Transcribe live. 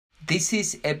This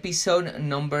is episode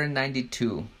number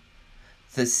 92,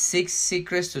 The 6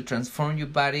 Secrets to Transform Your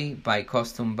Body by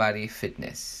Custom Body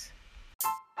Fitness.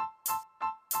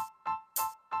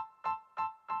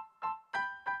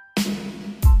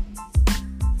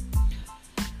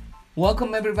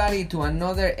 Welcome everybody to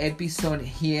another episode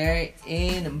here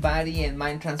in Body and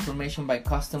Mind Transformation by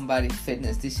Custom Body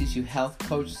Fitness. This is your health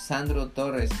coach, Sandro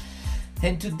Torres.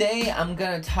 And today I'm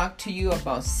going to talk to you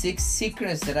about 6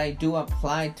 secrets that I do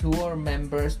apply to our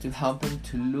members to help them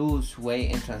to lose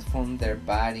weight and transform their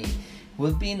body.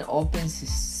 We've been open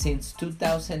since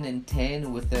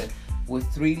 2010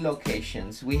 with 3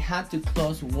 locations. We had to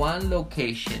close 1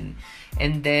 location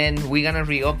and then we're going to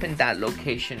reopen that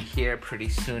location here pretty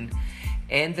soon.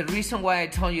 And the reason why I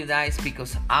told you that is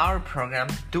because our program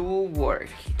do work.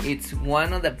 It's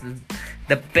one of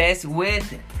the best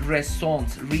with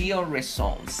results, real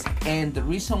results. And the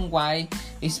reason why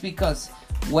is because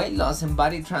weight loss and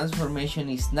body transformation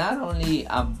is not only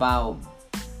about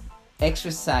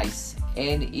exercise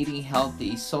and eating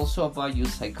healthy, it's also about your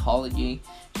psychology,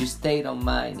 your state of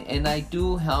mind. And I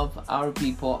do help our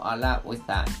people a lot with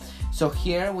that. So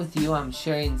here with you, I'm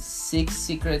sharing 6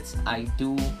 secrets I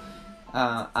do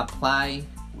apply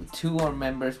to our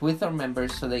members, with our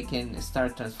members, so they can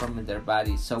start transforming their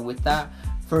bodies. So with that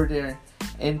further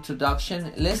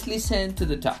introduction, let's listen to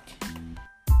the talk.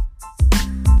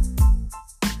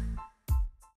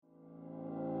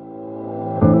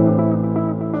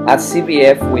 At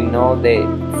CBF, we know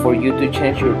that for you to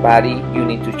change your body, you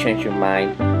need to change your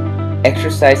mind.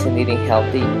 Exercise and eating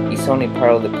healthy is only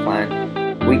part of the plan.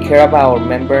 We care about our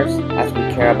members as we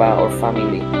care about our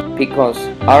family, because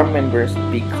our members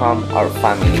become our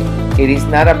family. It is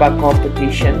not about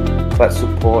competition, but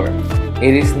support.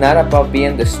 It is not about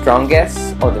being the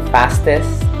strongest or the fastest,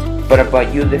 but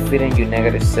about you defeating your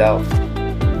negative self.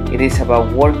 It is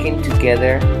about working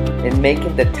together and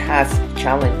making the task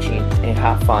challenging and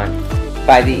have fun.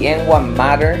 By the end, what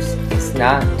matters is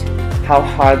not how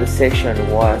hard the session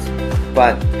was,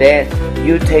 but that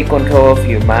you take control of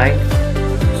your mind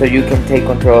so you can take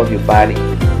control of your body.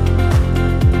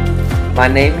 My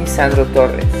name is Sandro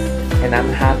Torres, and I'm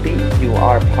happy you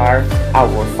are part of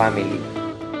our family.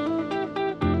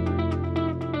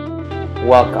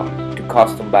 Welcome to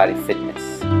Custom Body Fitness.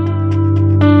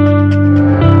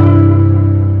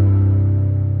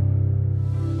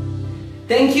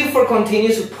 Thank you for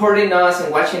continuing supporting us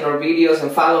and watching our videos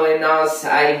and following us.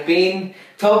 I've been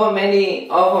told by many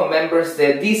of our members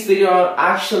that this video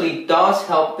actually does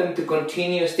help them to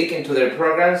continue sticking to their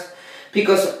programs,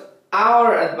 because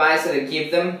our advice that I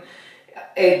give them,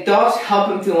 it does help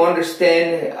them to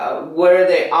understand where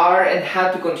they are and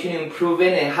how to continue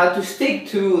improving and how to stick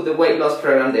to the weight loss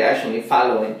program they're actually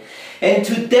following. And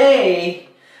today,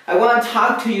 I want to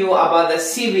talk to you about the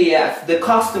CBF, the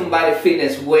Custom Body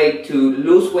Fitness way to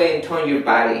lose weight and tone your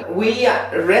body. We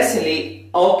recently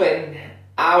opened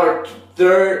our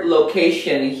 3rd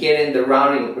location here in the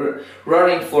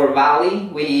Roaring Fork Valley.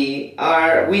 We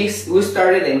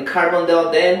started in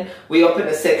Carbondale, then we opened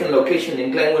a 2nd location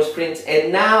in Glenwood Springs,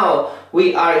 and now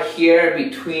we are here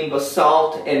between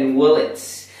Basalt and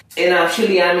Willits. And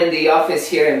actually, I'm in the office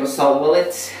here in Basalt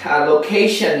Willits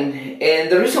location. And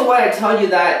the reason why I tell you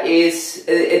that is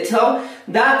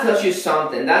that tells you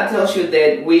something. That tells you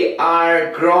that we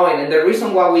are growing. And the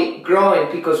reason why we're growing,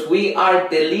 because we are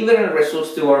delivering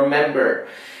results to our member.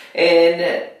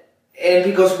 And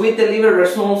because we deliver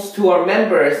results to our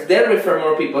members, they refer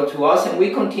more people to us, and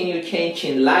we continue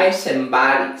changing lives and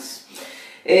bodies.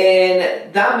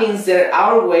 And that means that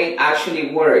our way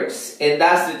actually works, and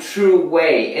that's the true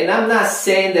way. And I'm not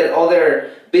saying that other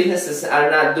businesses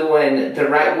are not doing the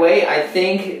right way. I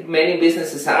think many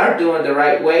businesses are doing the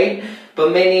right way,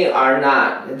 but many are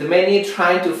not. Many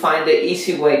trying to find the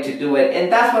easy way to do it.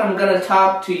 And that's what I'm going to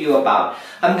talk to you about.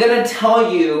 I'm going to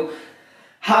tell you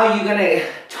how you're going to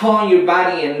tone your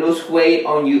body and lose weight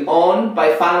on your own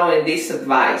by following this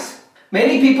advice.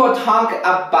 Many people talk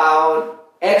about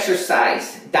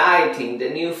exercise, dieting, the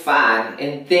new fad,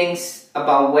 and things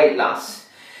about weight loss.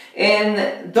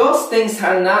 And those things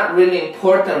are not really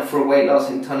important for weight loss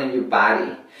and toning your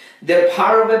body. They're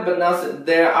part of it, but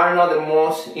they are not the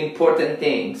most important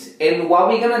things. And what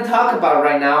we're going to talk about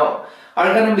right now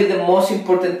are going to be the most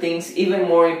important things, even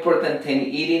more important than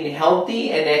eating healthy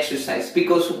and exercise.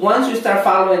 Because once you start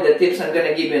following the tips I'm going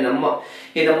to give you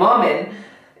in a moment,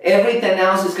 everything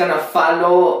else is going to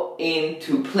follow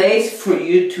into place for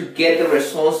you to get the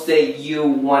results that you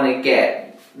want to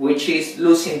get, which is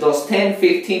losing those 10,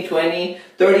 15, 20,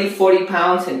 30, 40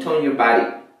 pounds and tone your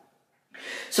body.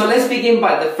 So let's begin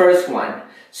by the first one.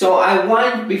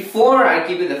 So before I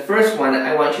give you the first one,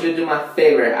 I want you to do my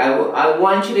favor. I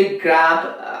want you to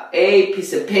grab a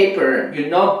piece of paper, your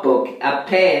notebook, a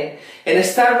pen, and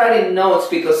start writing notes,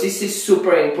 because this is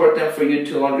super important for you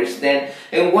to understand.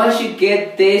 And once you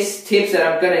get these tips that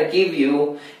I'm gonna give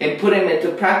you and put them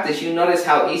into practice, you notice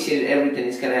how easy everything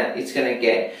is gonna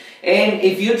get. And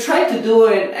if you try to do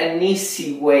it an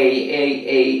easy way,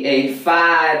 a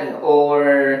fad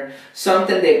or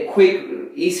something that quick,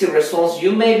 easy results,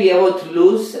 you may be able to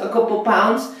lose a couple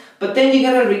pounds, but then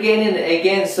you're gonna regain it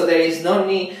again. So there is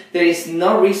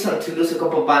no reason to lose a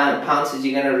couple pounds if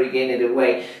you're gonna regain it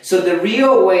away. So the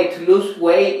real way to lose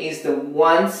weight is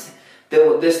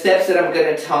the steps that I'm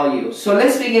gonna tell you. So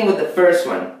let's begin with the first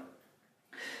one.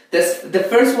 The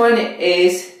first one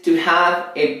is to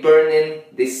have a burning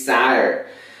desire.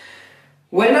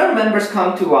 When our members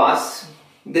come to us,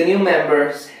 the new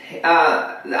members,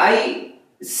 I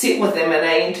sit with them and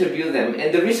I interview them.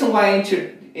 And the reason why I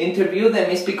interview them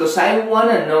is because I want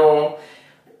to know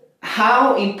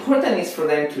how important it is for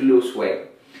them to lose weight.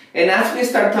 And as we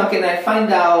start talking, I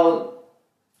find out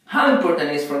how important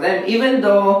it is for them. Even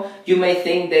though you may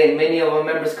think that many of our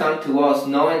members come to us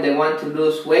knowing they want to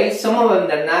lose weight, some of them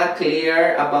are not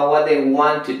clear about what they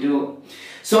want to do.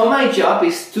 So my job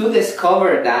is to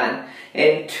discover that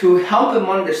and to help them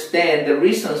understand the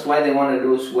reasons why they want to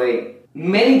lose weight.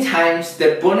 Many times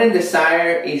the burning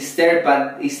desire is there,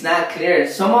 but it's not clear.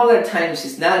 Some other times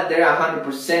it's not there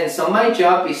 100%. So my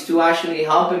job is to actually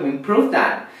help them improve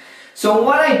that. So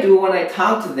what I do when I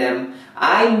talk to them,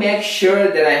 I make sure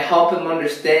that I help them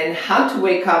understand how to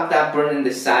wake up that burning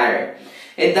desire.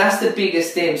 And that's the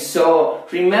biggest thing. So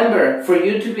remember, for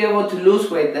you to be able to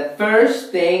lose weight, the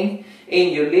first thing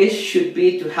in your list should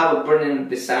be to have a burning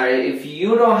desire. If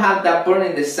you don't have that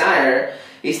burning desire,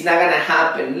 it's not gonna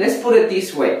happen. Let's put it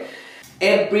this way.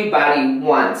 Everybody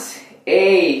wants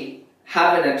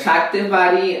have an attractive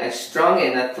body, a strong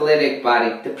and athletic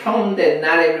body. The problem is that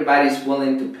not everybody is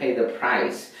willing to pay the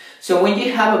price. So when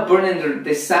you have a burning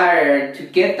desire to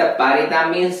get that body,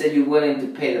 that means that you're willing to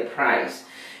pay the price.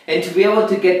 And to be able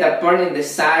to get that burning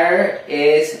desire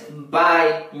is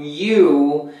by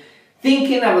you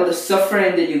thinking about the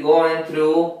suffering that you're going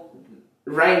through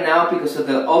right now because of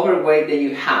the overweight that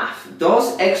you have.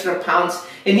 Those extra pounds,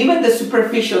 and even the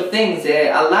superficial things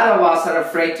that a lot of us are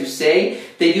afraid to say,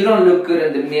 that you don't look good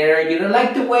in the mirror, you don't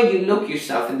like the way you look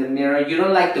yourself in the mirror, you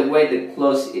don't like the way the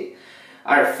clothes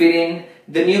are fitting,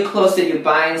 the new clothes that you're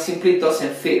buying simply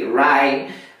doesn't fit right,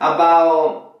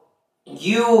 about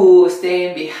you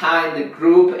staying behind the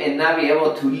group and not be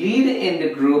able to lead in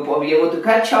the group or be able to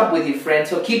catch up with your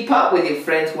friends or keep up with your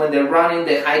friends when they're running,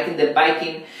 they're hiking, they're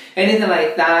biking, anything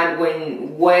like that.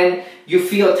 When you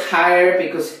feel tired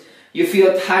because you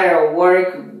feel tired of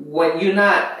work, when you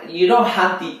don't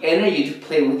have the energy to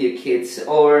play with your kids,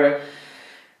 or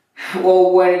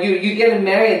when you get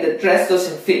married and the dress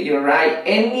doesn't fit you right,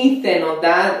 anything of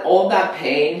that, all that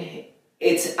pain,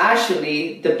 it's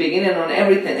actually the beginning on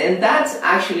everything. And that's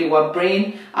actually what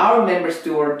brings our members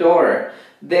to our door.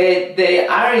 They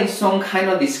are in some kind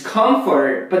of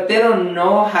discomfort, but they don't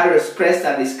know how to express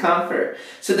that discomfort.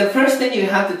 So the first thing you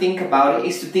have to think about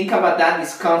is to think about that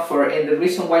discomfort and the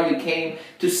reason why you came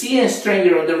to see a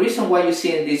stranger, or the reason why you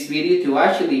see in this video to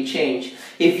actually change.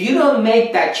 If you don't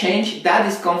make that change, that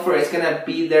discomfort is going to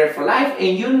be there for life.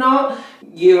 And you know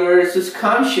your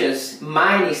subconscious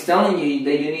mind is telling you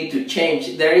that you need to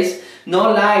change. There is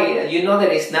no lie. You know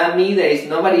that it's not me, there is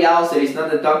nobody else, there is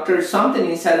not the doctor. Something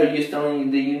inside of you is telling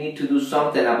you that you need to do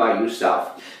something about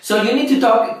yourself. So you need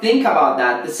to think about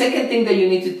that. The second thing that you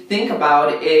need to think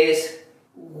about is,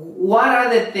 what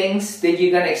are the things that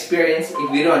you're going to experience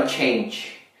if you don't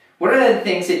change? What are the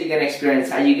things that you're going to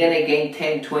experience? Are you going to gain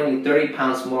 10, 20, 30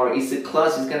 pounds more? Is the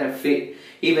clothes going to fit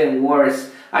even worse?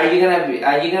 Are you going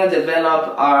to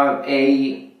develop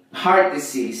a heart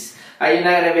disease? Are you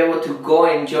not going to be able to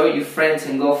go enjoy your friends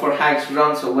and go for hikes,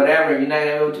 runs, or whatever? You're not going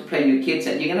to be able to play with your kids,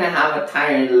 and you're going to have a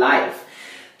tired life.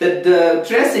 The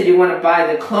dress that you want to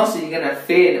buy, the clothes that you're going to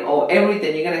fit, or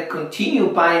everything, you're going to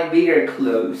continue buying bigger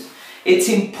clothes. It's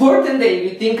important that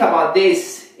you think about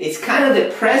this. It's kind of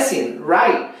depressing,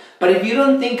 right? But if you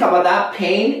don't think about that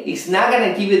pain, it's not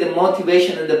going to give you the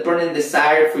motivation and the burning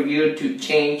desire for you to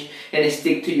change and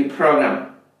stick to your program.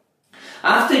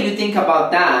 After you think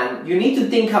about that, you need to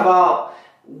think about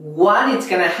what is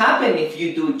going to happen if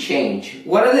you do change.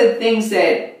 What are the things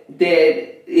that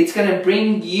it's going to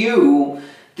bring you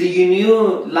your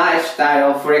new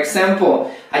lifestyle. For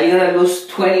example, are you gonna lose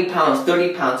 20 pounds,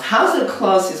 30 pounds? How's the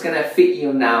clothes is gonna fit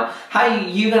you now? How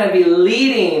you gonna be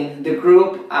leading the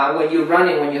group when you're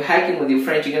running, when you're hiking with your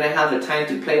friends? You're gonna have the time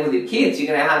to play with your kids.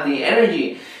 You're gonna have the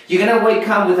energy. You're gonna wake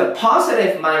up with a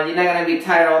positive mind. You're not gonna be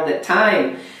tired all the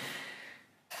time.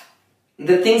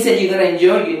 The things that you're gonna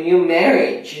enjoy, your new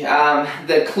marriage,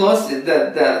 the clothes,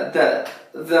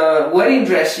 the wedding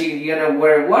dress you're gonna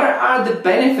wear. What are the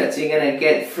benefits you're gonna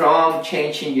get from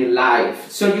changing your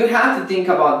life? So you have to think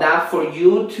about that for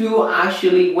you to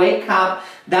actually wake up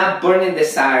that burning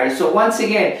desire. So once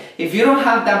again, if you don't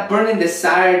have that burning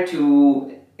desire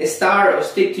to start or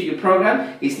stick to your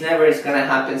program, it's never gonna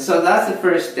happen. So that's the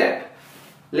first step.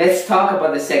 Let's talk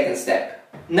about the second step.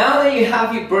 Now that you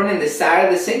have your burning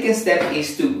desire, the second step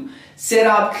is to set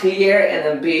up clear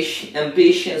and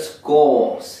ambitious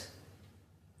goals.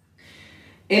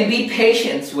 And be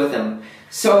patient with them.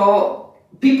 So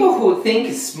people who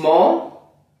think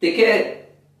small, they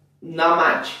get not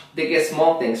much. They get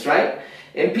small things, right?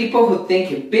 And people who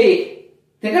think big,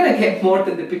 they're gonna get more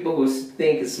than the people who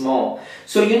think small.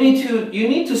 So you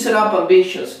need to set up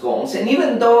ambitious goals. And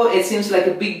even though it seems like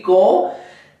a big goal,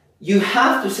 you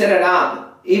have to set it up.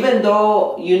 Even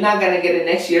though you're not going to get it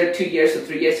next year, 2 years or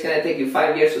 3 years, it's going to take you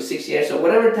 5 years or 6 years or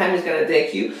whatever time it's going to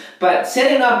take you. But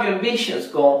setting up your ambitious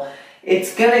goal,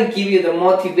 it's going to give you the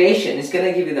motivation. It's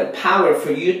going to give you the power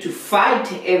for you to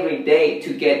fight every day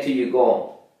to get to your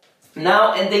goal.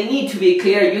 Now, and they need to be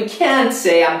clear. You can't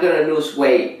say, I'm going to lose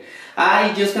weight.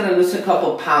 I'm just going to lose a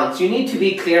couple pounds. You need to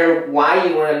be clear why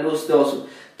you want to lose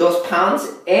those pounds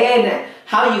and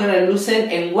how you're going to lose them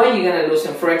and when you're going to lose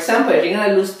them. For example, if you're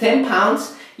going to lose 10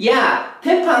 pounds,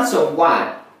 10 pounds of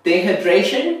what?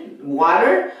 Dehydration,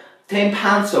 water, 10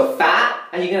 pounds of fat,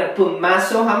 and you're going to put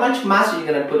muscle. How much muscle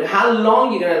you're going to put? How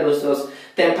long you're going to lose those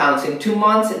 10 pounds? In 2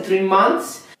 months, in 3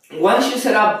 months? Once you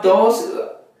set up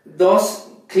those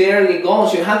clearly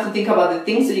goals, you have to think about the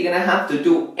things that you're going to have to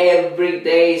do every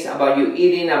day, about you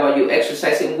eating, about you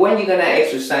exercising, when you're going to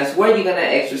exercise, where you're going to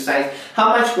exercise, how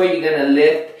much weight you're going to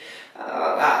lift,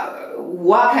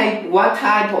 what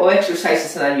type of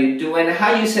exercises are you doing,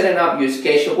 how you setting up your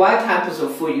schedule, what types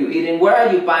of food you eating, where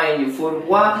are you buying your food,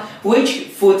 which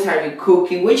foods are you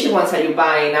cooking, which ones are you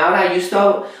buying out, are you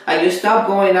stop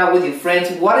going out with your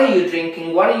friends, what are you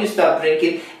drinking, what are you stop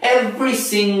drinking, every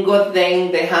single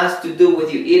thing that has to do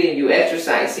with you eating, you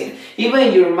exercising, even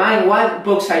in your mind, what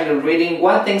books are you reading,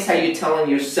 what things are you telling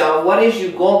yourself, what is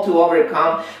your goal to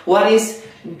overcome, what is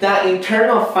the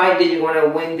internal fight that you want to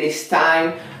win this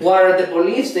time, what are the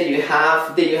beliefs that you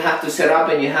have to set up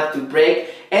and you have to break.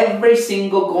 Every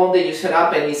single goal that you set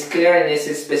up and it's clear and it's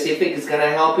specific is going to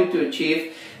help you to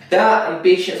achieve the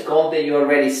ambitious goal that you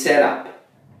already set up.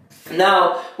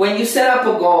 Now, when you set up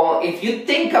a goal, if you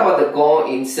think about the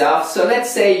goal itself, so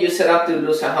let's say you set up to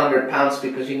lose 100 pounds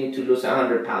because you need to lose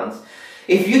 100 pounds.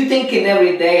 If you're thinking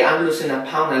every day, I'm losing a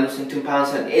pound, I'm losing 2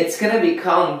 pounds, and it's going to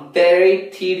become very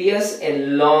tedious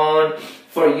and long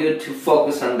for you to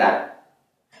focus on that.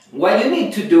 What you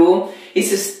need to do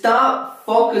is stop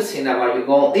focusing about your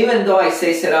goal, even though I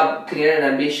say set up clear and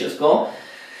ambitious goal.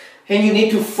 And you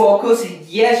need to focus,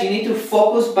 yes, you need to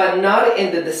focus, but not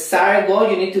in the desired goal.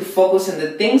 You need to focus on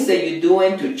the things that you're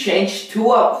doing to change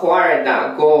to acquire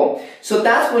that goal. So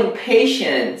that's when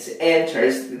patience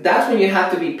enters. That's when you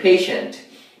have to be patient.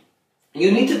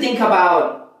 You need to think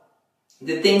about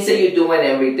the things that you're doing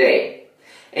every day.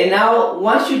 And now,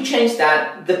 once you change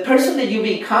that, the person that you're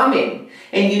becoming,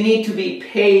 and you need to be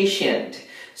patient.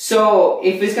 So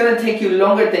if it's going to take you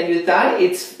longer than you thought,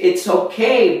 it's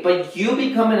okay, but you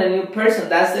becoming a new person,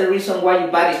 that's the reason why your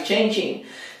body's changing.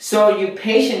 So your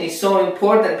patience is so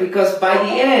important because by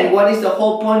the end, what is the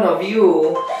whole point of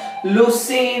you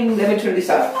losing, let me turn this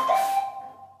up.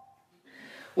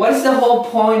 What is the whole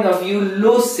point of you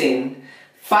losing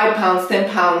 5 pounds,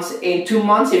 10 pounds in 2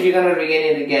 months if you're going to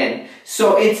regain it again?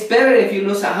 So it's better if you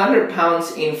lose 100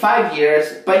 pounds in 5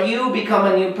 years, but you become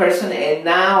a new person and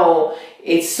now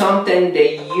it's something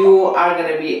that you are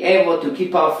going to be able to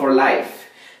keep up for life.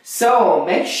 So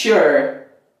make sure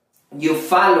you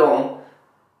follow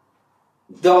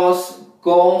those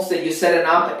goals that you're setting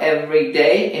up every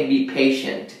day and be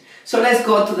patient. So let's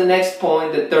go to the next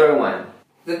point, the third one.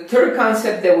 The third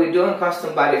concept that we do in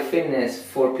custom body fitness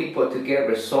for people to get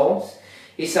results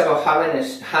is about having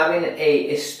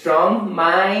a strong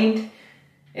mind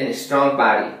and a strong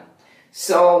body.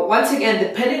 So once again,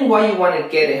 depending what you want to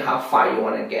get and how far you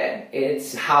want to get,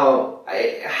 it's how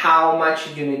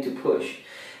much you need to push.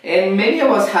 And many of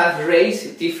us have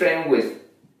raised different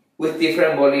with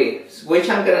different beliefs, which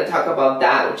I'm going to talk about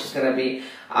that, which is going to be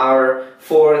our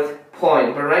fourth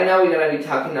point. But right now we're going to be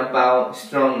talking about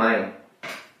strong mind.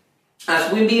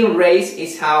 As we've been raised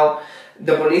is how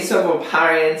the beliefs of our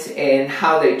parents and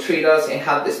how they treat us and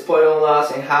how they spoil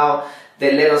us and how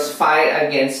they let us fight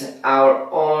against our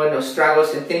own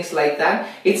struggles and things like that.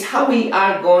 It's how we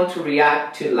are going to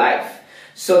react to life.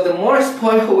 So the more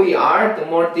spoiled we are, the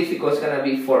more difficult it's going to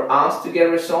be for us to get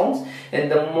results. And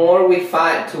the more we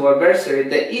fight to our adversary,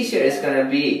 the easier it's going to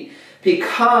be.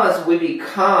 Because we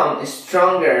become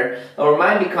stronger, our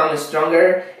mind becomes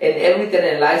stronger, and everything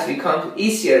in life becomes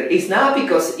easier. It's not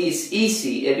because it's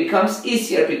easy. It becomes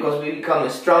easier because we become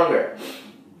stronger.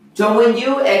 So when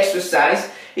you exercise,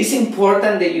 it's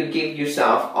important that you give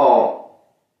yourself all.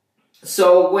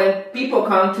 So when people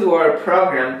come to our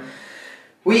program,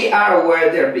 we are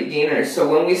aware they're beginners. So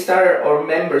when we start, our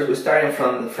members, we're starting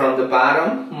from the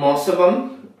bottom, most of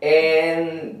them.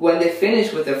 And when they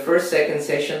finish with the first, second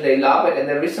session, they love it. And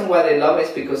the reason why they love it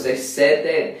is because they said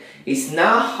that it's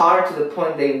not hard to the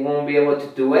point they won't be able to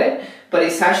do it, but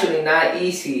it's actually not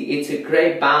easy. It's a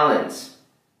great balance.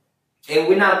 And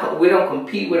we don't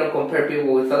compete, we don't compare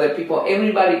people with other people.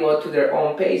 Everybody goes to their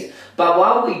own pace. But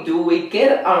what we do, we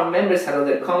get our members out of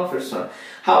their comfort zone.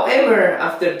 However,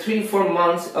 after 3-4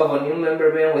 months of a new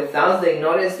member being with us, they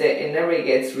notice that it never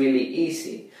gets really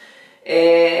easy.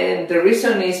 And the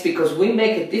reason is because we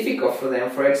make it difficult for them.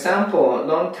 For example, a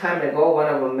long time ago, one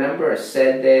of our members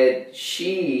said that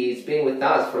she's been with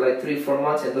us for like 3-4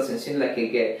 months and it doesn't seem like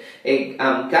it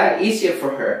got easier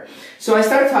for her. So I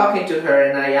started talking to her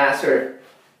and I asked her,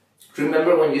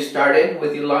 remember when you started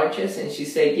with your lunches? And she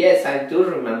said, yes, I do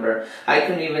remember. I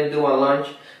couldn't even do a lunch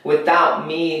without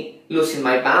me losing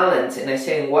my balance. And I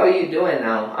said, what are you doing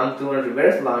now? I'm doing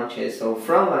reverse lunges or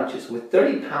front lunges with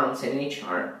 30 pounds in each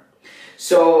arm.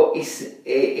 So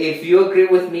if you agree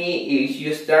with me, if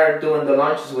you start doing the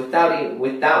lunges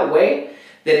without weight,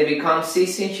 then it becomes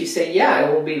easy. And she said, yeah,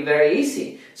 it will be very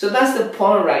easy. So that's the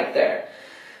point right there.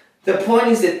 The point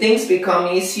is that things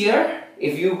become easier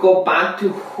if you go back to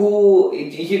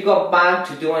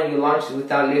doing your lunges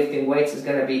without lifting weights. It's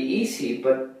going to be easy,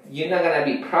 but you're not going to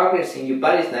be progressing. Your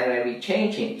body's not going to be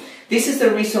changing. This is the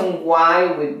reason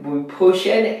why we push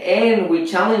it and we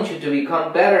challenge you to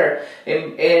become better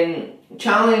and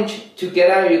challenge to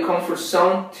get out of your comfort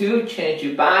zone to change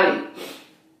your body.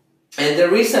 And the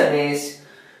reason is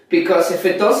because if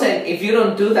you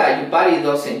don't do that, your body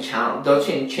doesn't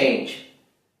change.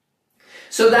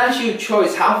 So that's your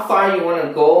choice, how far you want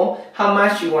to go, how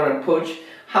much you want to push,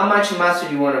 how much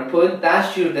muscle you want to put.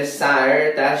 That's your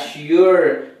desire, that's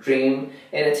your dream,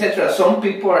 and etc. Some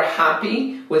people are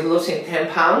happy with losing 10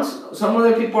 pounds. Some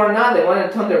other people are not. They want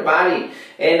to tone their body.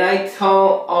 And I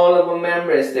tell all of our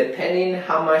members, depending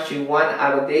how much you want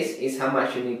out of this is how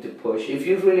much you need to push. If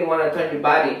you really want to tone your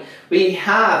body, we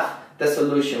have the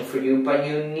solution for you, but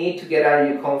you need to get out of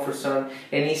your comfort zone,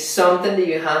 and it's something that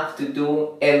you have to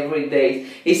do every day.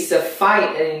 It's a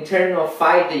fight, an internal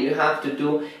fight that you have to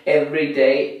do every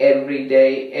day,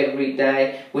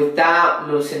 without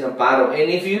losing a battle.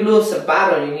 And if you lose a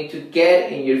battle, you need to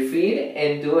get in your feet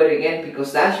and do it again,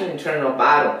 because that's your internal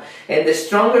battle. And the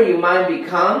stronger your mind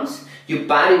becomes, your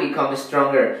body becomes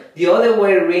stronger. The other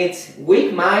way reads,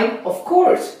 weak mind, of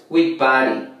course, weak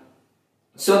body.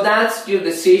 So that's your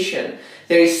decision.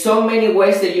 There is so many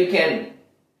ways that you can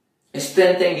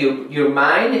strengthen your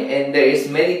mind, and there is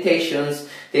meditations,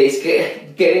 there is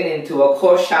getting into a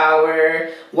cold shower,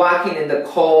 walking in the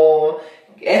cold,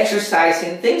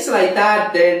 exercising, things like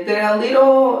that.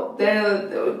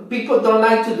 People don't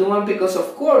like to do them because,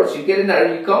 of course, you get out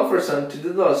of your comfort zone to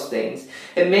do those things.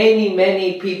 And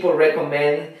many people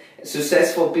recommend,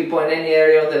 successful people in any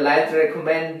area of their life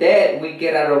recommend that we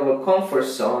get out of our comfort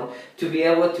zone to be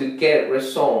able to get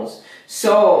results.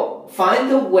 So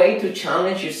find a way to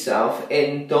challenge yourself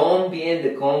and don't be in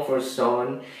the comfort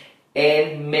zone,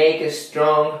 and make a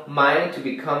strong mind to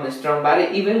become a strong body.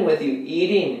 Even with you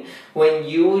eating, when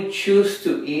you choose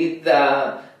to eat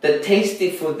the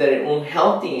tasty food that are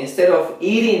unhealthy instead of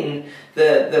eating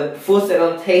the foods that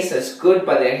don't taste as good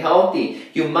but they're healthy,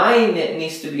 your mind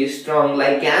needs to be strong.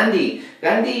 Like Gandhi.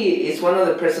 Gandhi is one of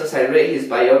the persons I read his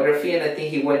biography, and I think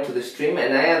he went to the stream,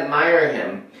 and I admire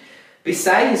him.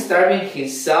 Besides starving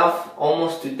himself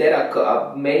almost to death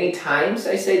many times,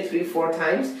 I say 3-4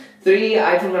 times,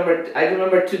 I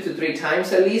remember 2 to 3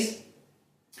 times at least,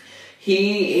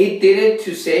 he did it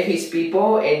to save his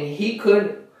people, and he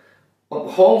could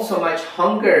hold so much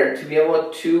hunger to be able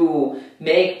to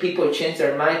make people change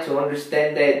their mind, to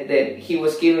understand that he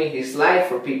was giving his life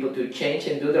for people to change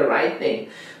and do the right thing.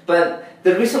 But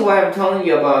the reason why I'm telling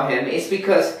you about him is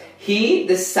because he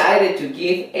decided to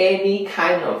give any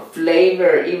kind of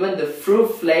flavor, even the fruit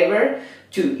flavor,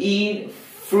 to eat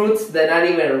fruits that are not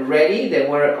even ready, they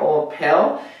were all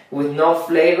pale with no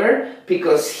flavor,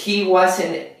 because he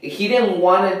didn't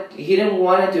want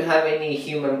to have any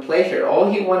human pleasure. All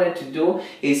he wanted to do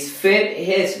is fit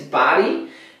his body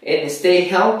and stay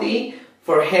healthy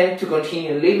for him to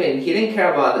continue living. He didn't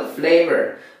care about the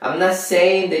flavor. I'm not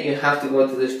saying that you have to go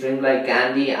to the extreme like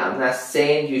Gandhi. I'm not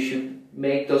saying you should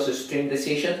make those extreme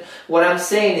decisions. What I'm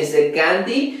saying is that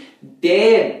Gandhi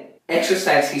did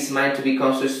exercise his mind to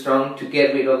become so strong to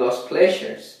get rid of those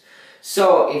pleasures.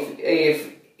 So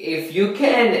if you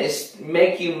can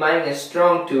make your mind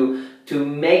strong to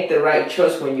make the right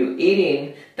choice when you're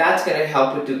eating, that's going to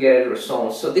help you to get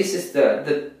results. So this is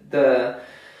the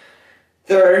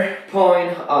third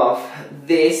point of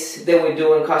this that we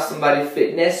do in Custom Body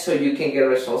Fitness, so you can get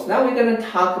results. Now we're going to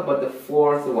talk about the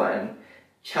fourth one.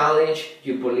 Challenge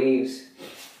your beliefs.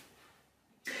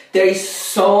 There is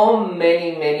so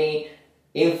many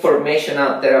information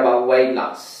out there about weight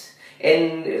loss,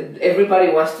 and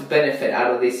everybody wants to benefit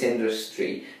out of this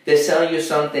industry. They're selling you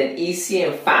something easy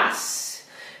and fast.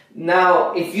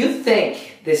 Now, if you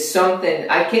think there's something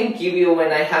I can give you,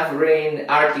 when I have written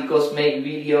articles, made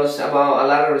videos about a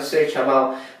lot of research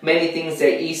about many things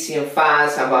that are easy and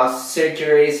fast, about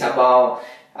surgeries, about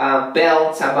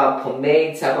belts, about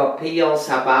pomades, about pills,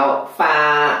 about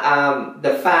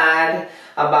the fat,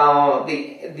 about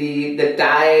the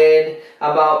diet,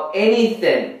 about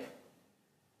anything.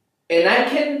 And I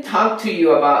can talk to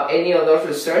you about any of those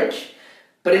research,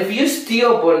 but if you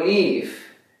still believe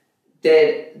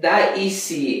that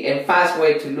easy and fast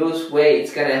way to lose weight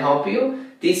is gonna help you,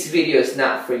 this video is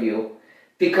not for you.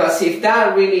 Because if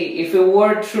it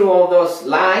were true, all those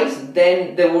lies,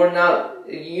 then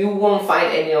you won't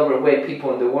find any overweight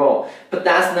people in the world. But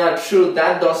that's not true.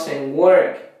 That doesn't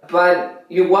work. But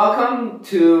you're welcome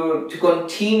to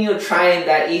continue trying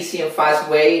that easy and fast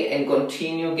way and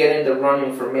continue getting the wrong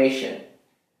information.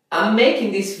 I'm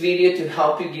making this video to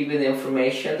help you, give you the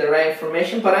information, the right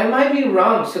information, but I might be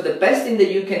wrong. So the best thing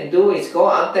that you can do is go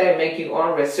out there and make your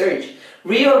own research.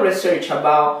 Real research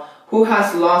about who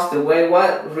has lost the weight,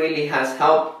 what really has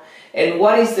helped, and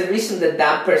what is the reason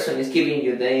that person is giving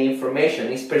you the information,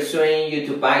 is persuading you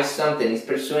to buy something, is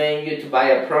persuading you to buy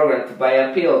a program, to buy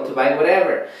a pill, to buy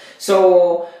whatever.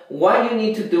 So what you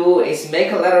need to do is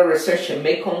make a lot of research and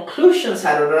make conclusions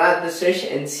out of that research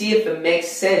and see if it makes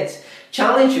sense.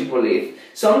 Challenge your belief.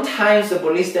 Sometimes the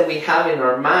beliefs that we have in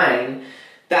our mind,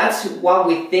 that's what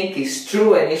we think is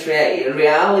true and is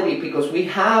reality, because we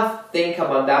have think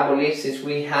about that belief since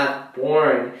we have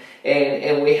born,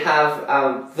 and we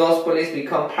have those beliefs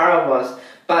become part of us.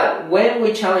 But when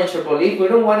we challenge our belief, we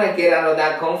don't want to get out of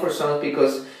that comfort zone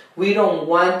because we don't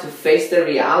want to face the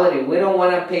reality. We don't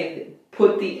want to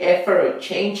put the effort of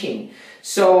changing.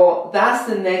 So that's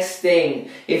the next thing.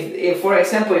 If for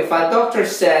example, if a doctor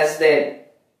says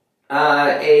that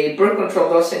a birth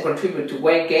control doesn't contribute to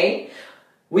weight gain,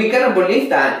 we're going to believe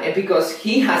that, and because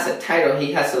he has a title,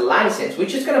 he has a license, we're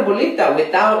just going to believe that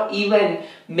without even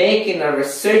making a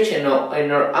research in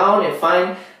our own and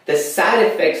find the side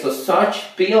effects of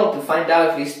such pill to find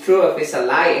out if it's true, if it's a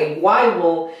lie, and why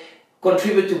will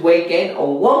contribute to weight gain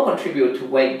or won't contribute to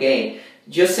weight gain.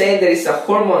 Just saying there is a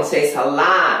hormone says a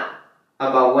lot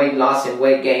about weight loss and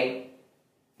weight gain.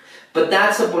 But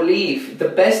that's a belief. The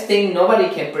best thing,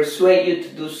 nobody can persuade you to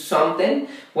do something.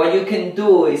 What you can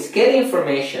do is get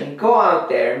information, go out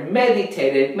there,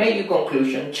 meditate it, make your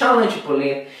conclusion, challenge your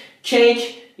belief,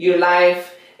 change your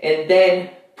life, and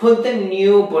then put the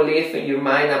new belief in your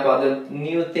mind about the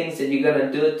new things that you're going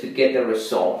to do to get the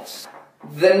results.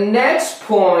 The next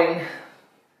point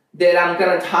that I'm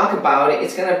going to talk about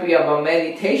is going to be about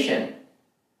meditation.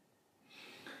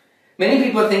 Many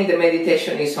people think that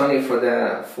meditation is only for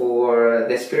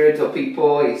the spiritual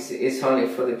people, it's only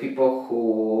for the people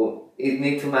who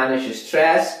need to manage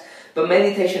stress, but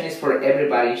meditation is for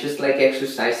everybody, just like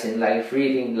exercising, like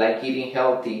reading, like eating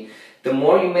healthy. The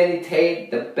more you meditate,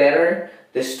 the better,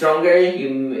 the stronger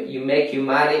you make your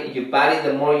body,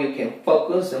 the more you can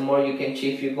focus, the more you can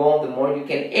achieve your goal, the more you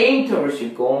can aim towards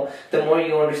your goal, the more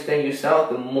you understand yourself,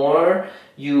 the more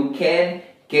you can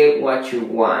get what you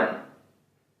want.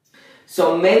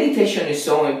 So meditation is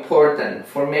so important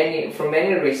for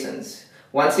many reasons.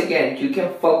 Once again, you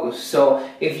can focus. So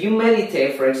if you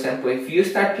meditate, for example, if you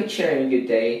start picturing your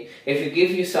day, if you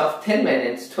give yourself 10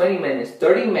 minutes, 20 minutes,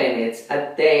 30 minutes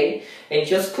a day, and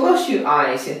just close your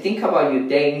eyes and think about your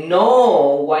day,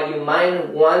 know what your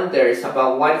mind wonders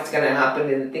about what is going to happen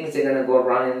and the things that are going to go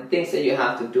wrong and the things that you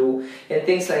have to do and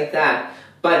things like that.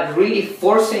 but really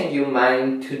forcing your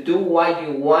mind to do what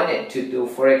you want it to do.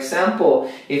 For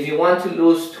example, if you want to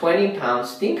lose 20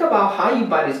 pounds, think about how your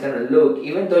body is going to look.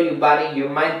 Even though your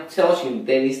mind tells you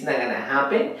that it's not going to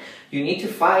happen, you need to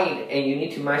fight and you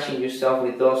need to imagine yourself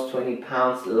with those 20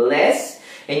 pounds less,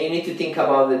 and you need to think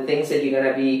about the things that you're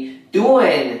going to be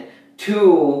doing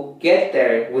to get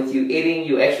there, with you eating,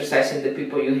 you exercising, the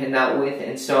people you hang out with,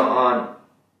 and so on.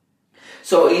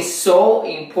 So it's so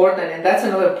important, and that's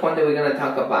another point that we're going to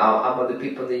talk about the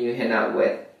people that you hang out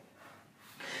with.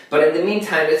 But in the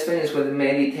meantime, let's finish with the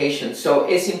meditation. So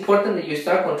it's important that you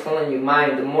start controlling your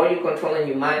mind. The more you control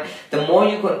your mind, the more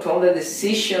you control the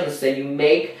decisions that you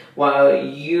make while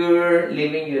you're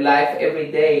living your life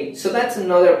every day. So that's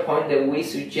another point that we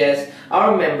suggest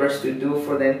our members to do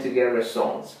for them to get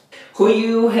results. Who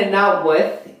you hang out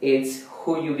with, it's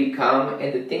who you become,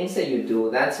 and the things that you do.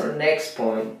 That's our next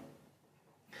point.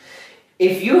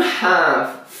 If you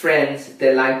have friends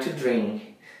that like to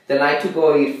drink, that like to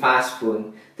go eat fast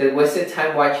food, that waste their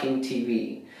time watching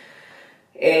TV,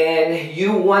 and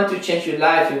you want to change your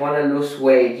life, you want to lose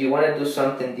weight, you want to do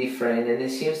something different, and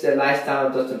it seems the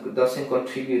lifestyle doesn't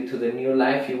contribute to the new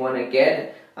life you want to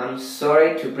get, I'm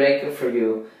sorry to break it for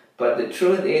you, but the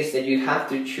truth is that you have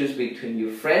to choose between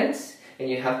your friends and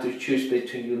you have to choose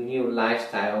between your new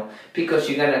lifestyle, because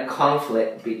you're going to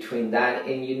conflict between that,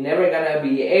 and you're never going to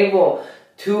be able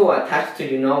to attach to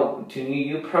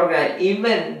new program,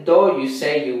 even though you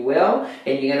say you will,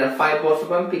 and you're going to fight both of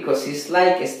them, because it's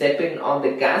like stepping on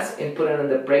the gas and putting on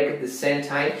the brake at the same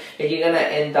time, and you're going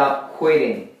to end up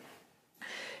quitting.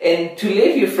 And to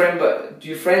leave your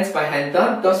friends behind,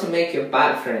 that doesn't make you a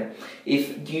bad friend.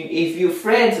 If your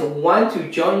friends want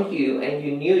to join you in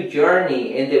your new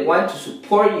journey and they want to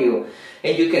support you,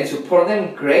 and you can support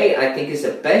them, great. I think it's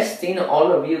the best thing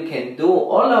all of you can do,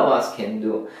 all of us can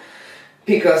do.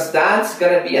 Because that's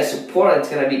going to be a support, it's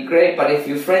going to be great. But if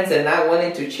your friends are not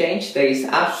willing to change, there is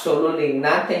absolutely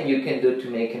nothing you can do to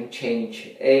make them change.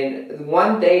 And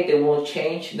one day they will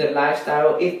change their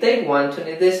lifestyle if they want to.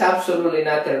 And there's absolutely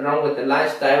nothing wrong with the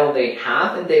lifestyle they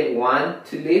have, and they want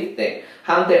to live there,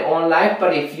 have their own life.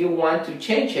 But if you want to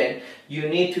change it, you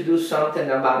need to do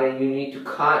something about it. You need to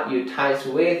cut your ties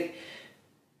with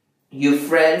your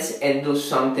friends and do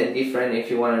something different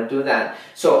if you want to do that.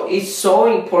 So it's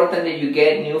so important that you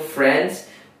get new friends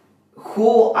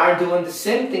who are doing the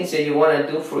same things that you want to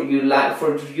do for your life,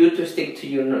 for you to stick to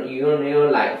your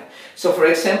new life. So for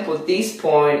example, this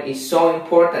point is so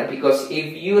important, because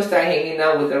if you start hanging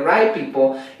out with the right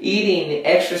people, eating,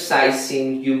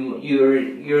 exercising,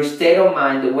 your state of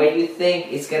mind, the way you think,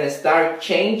 is going to start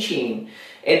changing,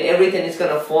 and everything is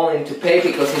going to fall into place,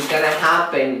 because it's going to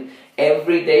happen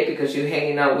every day, because you're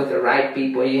hanging out with the right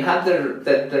people. You have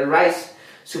the right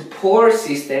support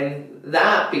system.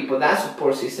 That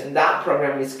support system, that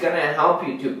program is going to help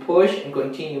you to push and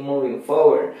continue moving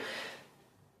forward.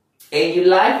 And your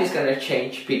life is going to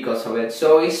change because of it.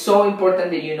 So it's so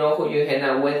important that you know who you hang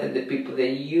out with and the people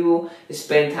that you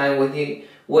spend time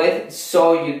with,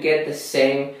 so you get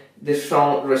the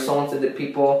strong results that the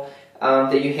people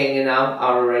that you're hanging out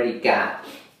already got.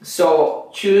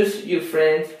 So choose your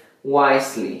friends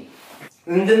wisely.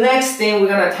 And the next thing we're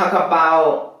going to talk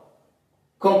about,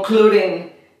 concluding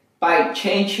by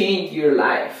changing your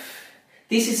life.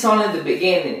 This is only the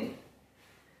beginning.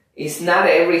 It's not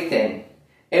everything.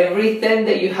 Everything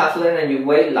that you have learned in your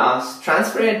weight loss,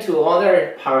 transfer it to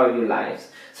other part of your lives,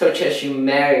 such as your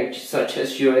marriage, such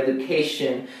as your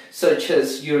education, such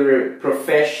as your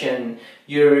profession,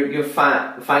 your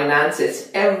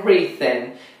finances,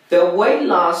 everything. The weight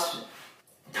loss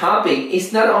topic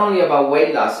is not only about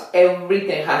weight loss.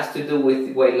 Everything has to do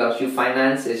with weight loss. Your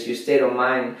finances, your state of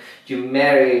mind, your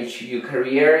marriage, your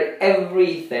career,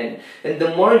 everything. And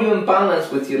the more you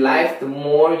imbalance with your life, the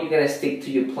more you're going to stick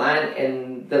to your plan,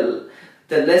 and the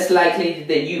less likely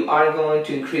that you are going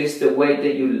to increase the weight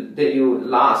that you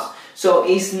lost. So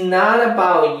it's not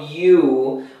about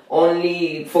you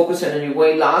only focusing on your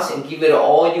weight loss and give it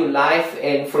all your life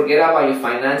and forget about your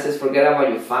finances, forget about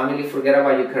your family, forget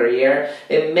about your career,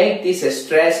 and make this a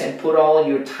stress and put all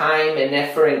your time and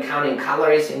effort in counting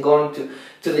calories and going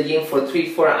to the gym for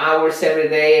 3-4 hours every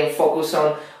day and focus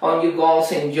on your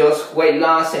goals and just weight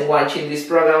loss and watching this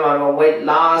program about weight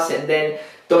loss, and then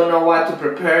don't know what to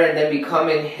prepare, and then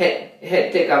becoming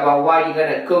hectic about what you're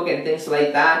going to cook and things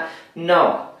like that.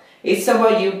 No. It's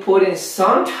about you putting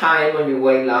some time on your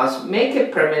weight loss, make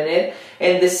it permanent,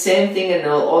 and the same thing in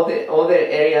all the other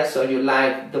areas of your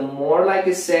life. The more, like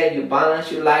I said, you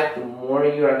balance your life, the more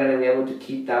you are going to be able to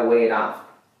keep that weight off.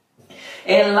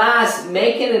 And last,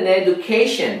 making an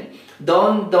education.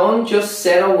 Don't just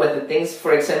settle with the things,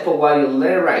 for example, what you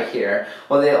learn right here,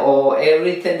 or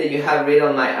everything that you have read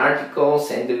on my articles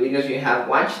and the videos you have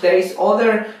watched. There is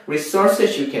other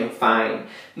resources you can find.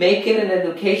 Make it an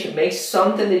education. Make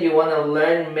something that you want to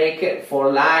learn. Make it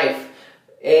for life.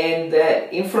 And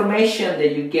the information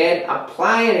that you get,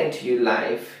 apply it into your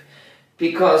life.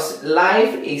 Because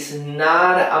life is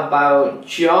not about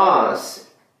just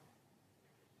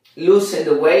losing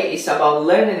the weight. It's about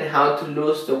learning how to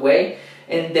lose the weight,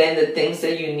 and then the things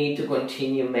that you need to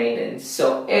continue maintenance.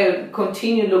 So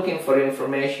continue looking for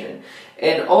information.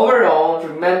 And overall,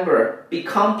 remember,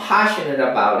 become passionate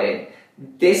about it,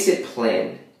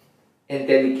 disciplined, and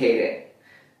dedicated.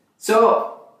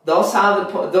 So those are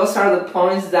the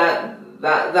points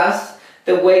that's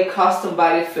the way Custom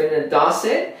Body Fitness does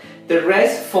it. The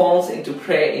rest falls into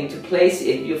place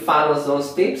if you follow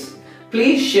those tips.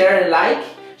 Please share and like.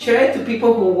 Share it to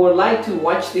people who would like to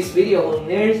watch this video, who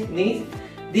need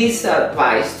this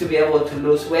advice to be able to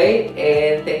lose weight.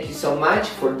 And thank you so much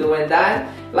for doing that.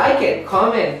 Like it,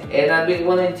 comment, and I'll be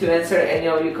willing to answer any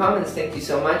of your comments. Thank you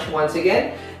so much once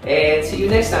again, and see you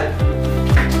next time.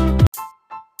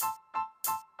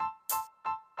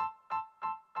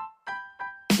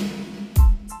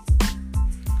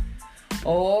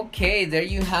 Okay, there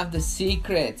you have the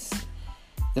secrets.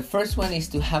 The first one is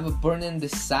to have a burning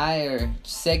desire.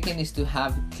 Second is to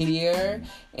have clear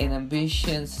and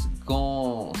ambitious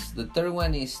goals. The third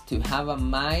one is to have a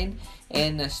mind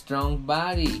and a strong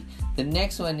body. The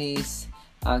next one is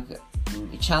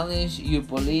challenge your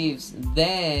beliefs.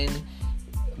 Then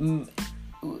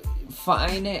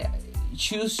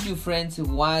choose your friends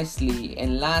wisely.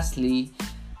 And lastly,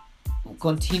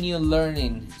 continue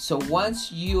learning. So once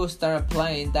you start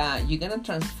applying that, you're gonna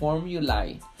transform your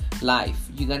life.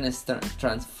 You're gonna start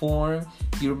transform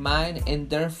your mind, and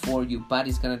therefore your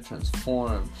body's gonna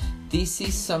transform. This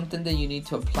is something that you need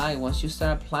to apply. Once you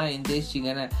start applying this, you're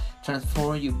gonna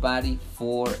transform your body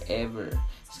forever.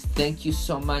 Thank you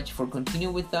so much for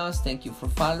continuing with us. Thank you for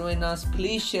following us.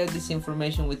 Please share this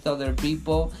information with other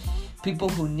people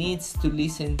who needs to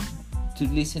listen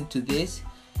to this.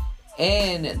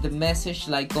 And the message,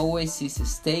 like always, is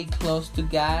stay close to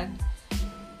God,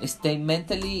 stay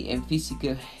mentally and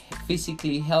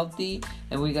physically healthy,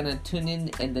 and we're gonna tune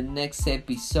in the next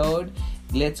episode.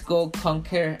 Let's go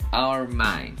conquer our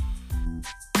mind.